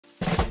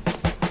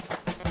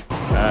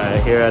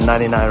Alright, here at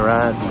 99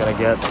 Ranch, I'm gonna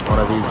get one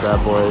of these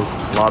bad boys,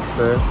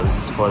 Lobster. This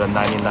is for the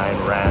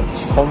 99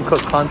 Ranch home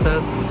cook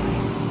contest.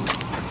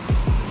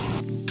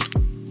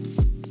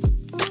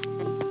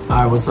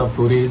 Alright, what's up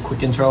foodies?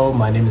 Quick intro,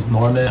 my name is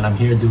Norman and I'm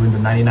here doing the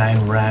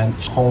 99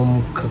 Ranch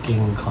home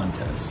cooking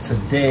contest.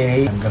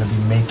 Today, I'm gonna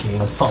be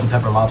making a salt and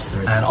pepper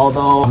lobster. And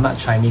although I'm not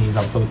Chinese,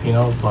 I'm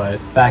Filipino, but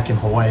back in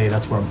Hawaii,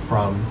 that's where I'm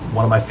from.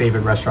 One of my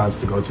favorite restaurants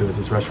to go to is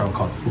this restaurant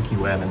called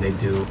Fukiwen, and they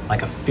do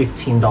like a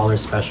 $15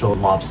 special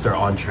lobster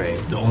entree.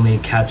 The only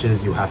catch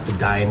is you have to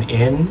dine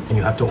in and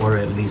you have to order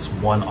at least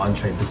one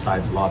entree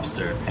besides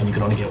lobster, and you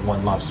can only get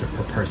one lobster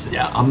per person.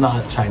 Yeah, I'm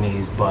not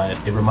Chinese, but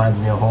it reminds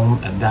me of home,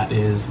 and that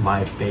is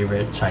my favorite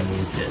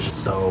Chinese dish.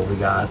 So we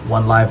got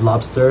one live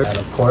lobster and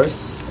of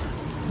course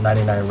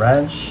 99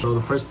 Ranch. So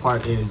the first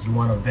part is you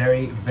want a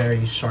very,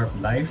 very sharp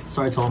knife.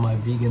 Sorry to all my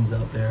vegans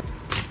out there.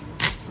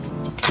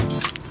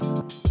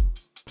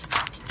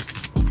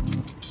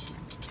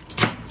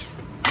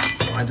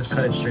 So I just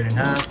cut it straight in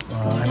half.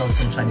 I know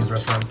some Chinese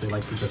restaurants, they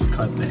like to just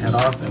cut the head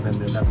off and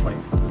then that's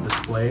like the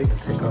display.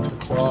 Take off the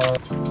claw.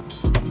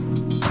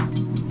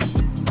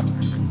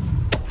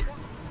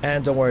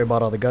 And don't worry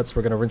about all the guts,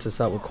 we're gonna rinse this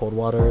out with cold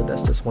water.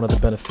 That's just one of the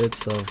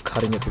benefits of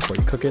cutting it before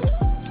you cook it.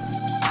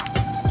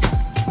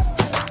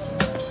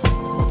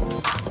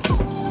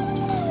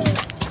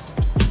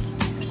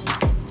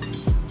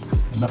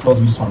 And those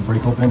we just want to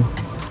break open.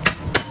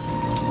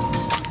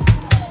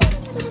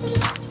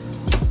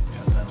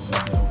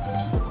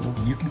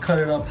 You can cut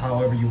it up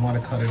however you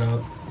want to cut it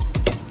up.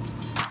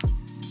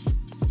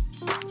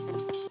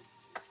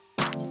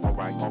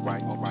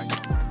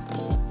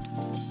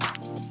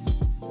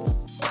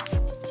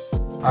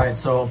 Alright,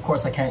 so of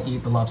course I can't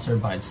eat the lobster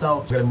by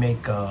itself. We're gonna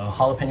make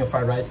jalapeno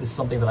fried rice. This is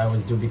something that I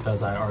always do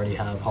because I already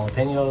have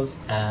jalapenos,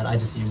 and I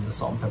just use the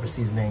salt and pepper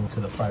seasoning to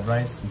the fried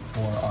rice.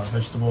 For our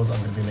vegetables,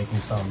 I'm gonna be making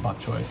some bok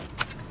choy.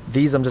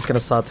 These I'm just gonna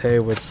saute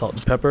with salt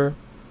and pepper.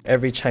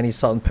 Every Chinese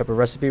salt and pepper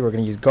recipe, we're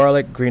gonna use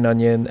garlic, green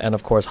onion, and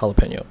of course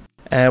jalapeno.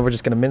 And we're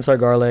just gonna mince our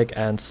garlic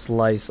and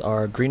slice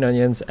our green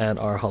onions and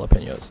our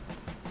jalapenos.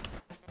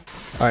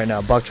 Alright,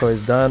 now bok choy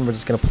is done. We're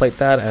just gonna plate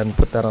that and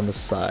put that on the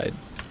side.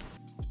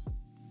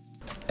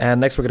 And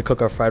next we're gonna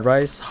cook our fried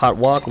rice. Hot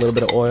wok, a little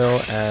bit of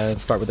oil,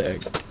 and start with the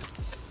egg.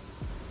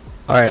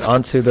 Alright,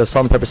 onto the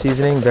salt and pepper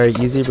seasoning. Very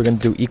easy. We're gonna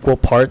do equal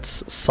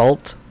parts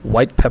salt,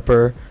 white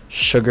pepper,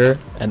 sugar,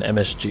 and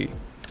MSG.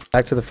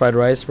 Back to the fried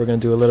rice, we're gonna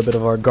do a little bit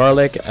of our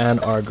garlic and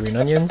our green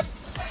onions.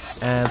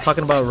 And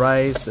talking about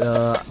rice,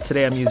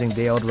 today I'm using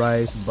day-old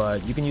rice,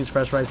 but you can use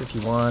fresh rice if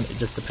you want. It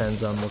just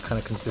depends on what kind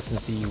of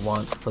consistency you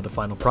want for the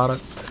final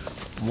product.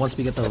 Once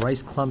we get the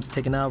rice clumps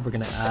taken out, we're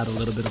gonna add a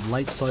little bit of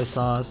light soy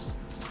sauce,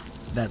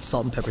 that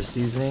salt and pepper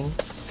seasoning,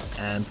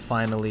 and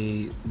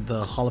finally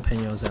the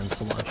jalapenos and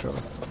cilantro.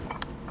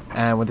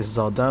 And when this is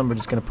all done, we're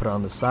just gonna put it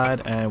on the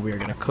side and we are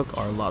gonna cook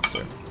our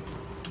lobster.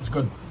 It's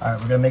good. All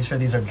right, we're gonna make sure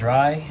these are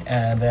dry,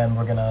 and then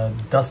we're gonna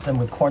dust them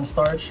with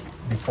cornstarch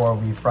before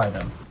we fry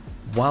them.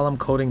 While I'm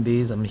coating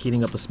these, I'm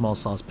heating up a small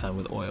saucepan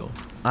with oil.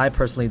 I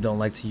personally don't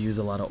like to use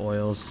a lot of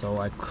oils, so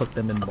I cook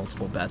them in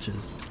multiple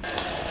batches.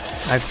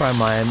 I fry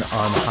mine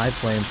on high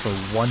flame for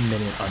 1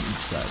 minute on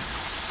each side.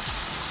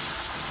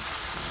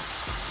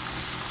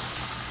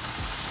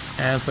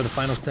 And for the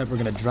final step, we're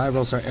gonna dry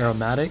roast our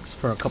aromatics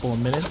for a couple of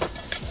minutes.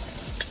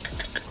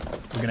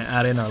 We're gonna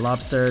add in our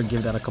lobster,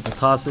 give that a couple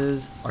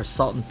tosses, our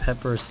salt and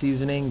pepper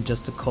seasoning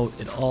just to coat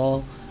it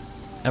all.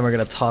 And we're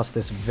gonna toss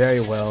this very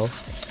well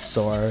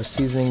so our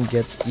seasoning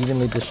gets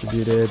evenly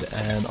distributed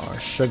and our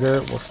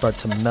sugar will start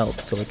to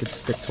melt so it could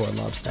stick to our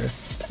lobster.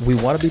 We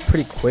wanna be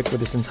pretty quick with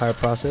this entire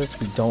process.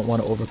 We don't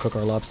wanna overcook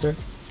our lobster.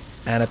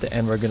 And at the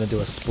end, we're gonna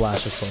do a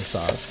splash of soy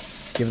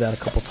sauce. Give that a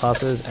couple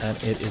tosses and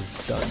it is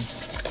done.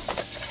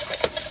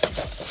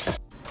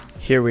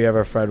 Here we have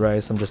our fried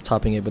rice. I'm just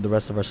topping it with the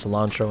rest of our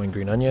cilantro and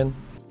green onion.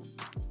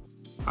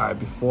 Alright,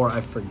 before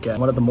I forget,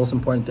 one of the most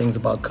important things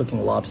about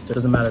cooking lobster,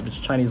 doesn't matter if it's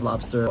Chinese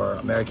lobster or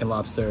American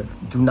lobster,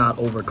 do not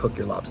overcook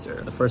your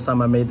lobster. The first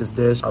time I made this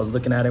dish, I was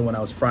looking at it when I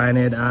was frying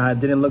it. It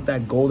didn't look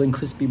that golden,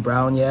 crispy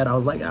brown yet. I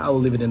was like, I will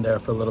leave it in there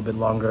for a little bit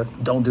longer.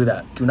 Don't do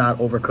that. Do not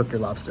overcook your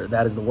lobster.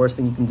 That is the worst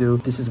thing you can do.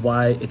 This is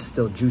why it's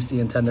still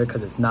juicy and tender,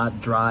 because it's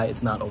not dry,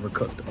 it's not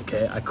overcooked,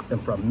 okay? I cook them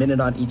for a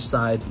minute on each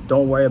side.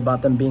 Don't worry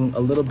about them being a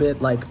little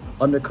bit like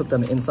undercooked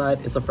on the inside.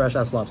 It's a fresh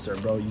ass lobster,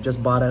 bro. You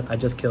just bought it, I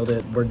just killed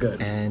it, we're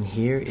good. And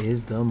here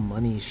is the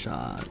money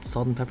shot.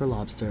 Salt and pepper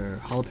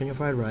lobster, jalapeno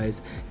fried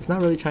rice. It's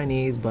not really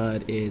Chinese,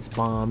 but it's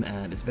bomb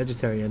and it's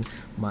vegetarian.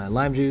 My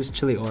lime juice,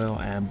 chili oil,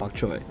 and bok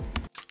choy.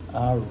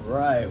 All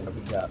right,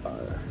 we got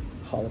our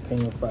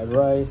jalapeno fried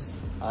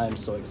rice. I'm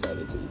so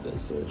excited to eat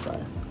this. We'll try.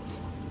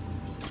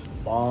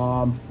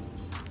 Bomb.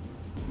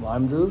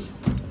 Lime juice.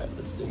 All right,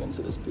 let's dig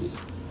into this piece.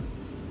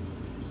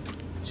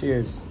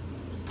 Cheers.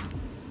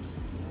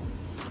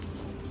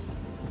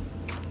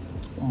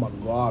 Oh my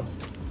God,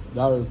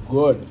 that is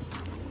good.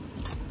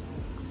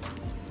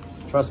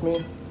 Trust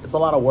me, it's a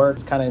lot of work.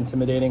 It's kind of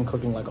intimidating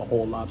cooking like a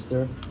whole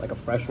lobster, like a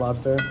fresh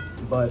lobster,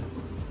 but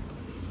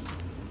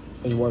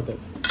it's worth it.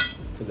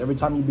 Because every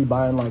time you be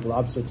buying like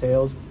lobster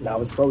tails,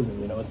 now it's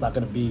frozen, you know, it's not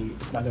gonna be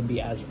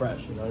as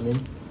fresh, you know what I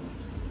mean?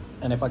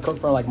 And if I cook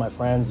for like my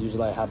friends,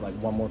 usually I have like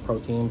one more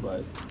protein,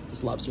 but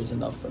this lobster is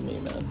enough for me,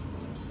 man.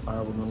 All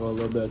right, we're gonna go a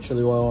little bit of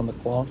chili oil on the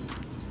claw.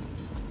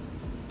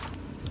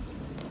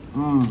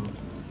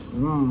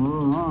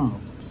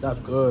 That's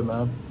good,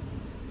 man.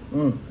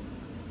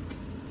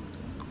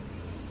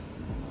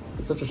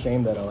 It's such a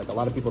shame that like a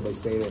lot of people, they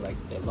say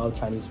they love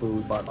Chinese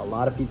food, but a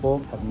lot of people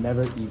have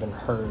never even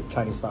heard of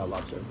Chinese style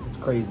lobster. It's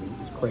crazy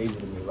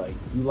to me. Like,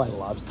 if you like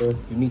lobster,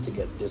 you need to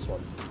get this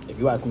one. If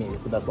you ask me,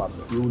 it's the best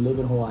lobster. If you live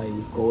in Hawaii,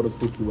 go to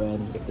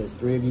Fukuen. If there's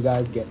 3 of you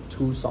guys, get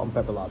 2 salt and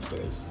pepper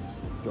lobsters.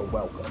 You're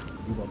welcome.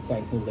 You will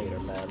thank me later,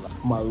 man.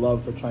 Like, my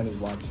love for Chinese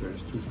lobster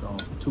is too strong,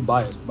 too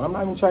biased. But I'm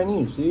not even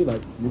Chinese, see?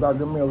 Like, you gotta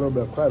give me a little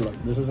bit of credit.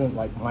 Like, this isn't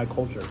like my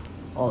culture.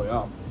 Oh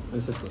yeah,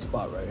 this is the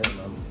spot right here,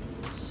 man.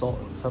 Salt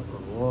and pepper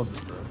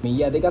lobster. I mean,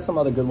 yeah, they got some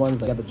other good ones.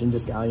 They got the ginger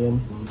scallion,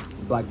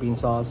 black bean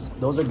sauce.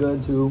 Those are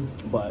good too,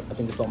 but I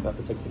think the salt and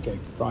pepper takes the cake.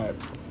 Try it.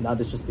 Now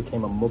this just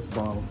became a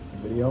mukbang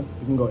video.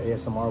 You can go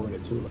ASMR with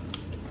it too.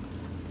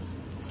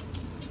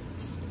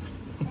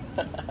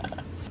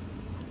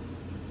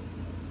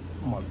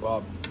 Oh my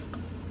God.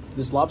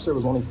 This lobster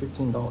was only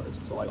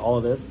 $15. So like all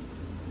of this,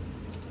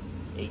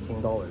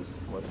 $18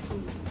 worth of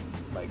food,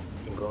 like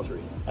in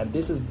groceries. And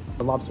this is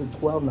the lobster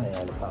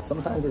 $12.99 a pound.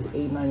 Sometimes it's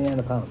 $8.99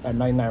 a pound at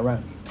 99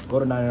 Ranch. Go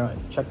to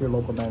 99. Check your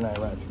local 99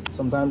 Ranch.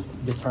 Sometimes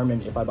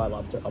determine if I buy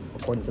lobster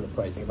according to the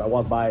price. If I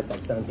walk by, it's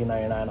like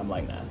 $17.99, I'm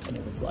like, nah. And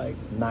if it's like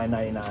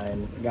 $9.99,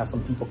 I got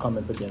some people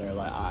coming for dinner,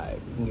 like, all right,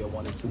 we can get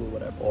 1 or 2 or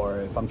whatever.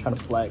 Or if I'm trying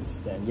to flex,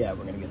 then yeah,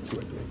 we're gonna get 2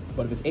 or 3.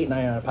 But if it's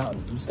 $8.99 a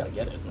pound, you just gotta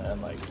get it, man.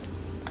 Like,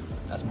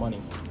 that's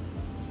money.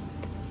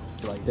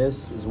 Like,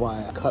 this is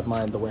why I cut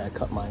mine the way I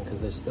cut mine, because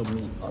there's still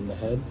meat on the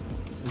head.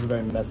 This is a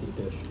very messy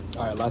dish.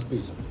 All right, last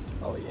piece.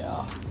 Oh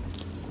yeah.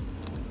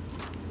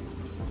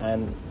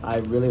 And I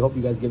really hope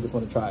you guys give this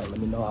one a try. Let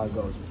me know how it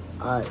goes.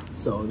 All right,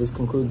 so this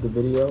concludes the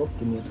video.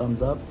 Give me a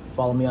thumbs up.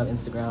 Follow me on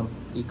Instagram,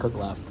 Eat, Cook,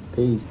 Laugh.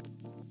 Peace.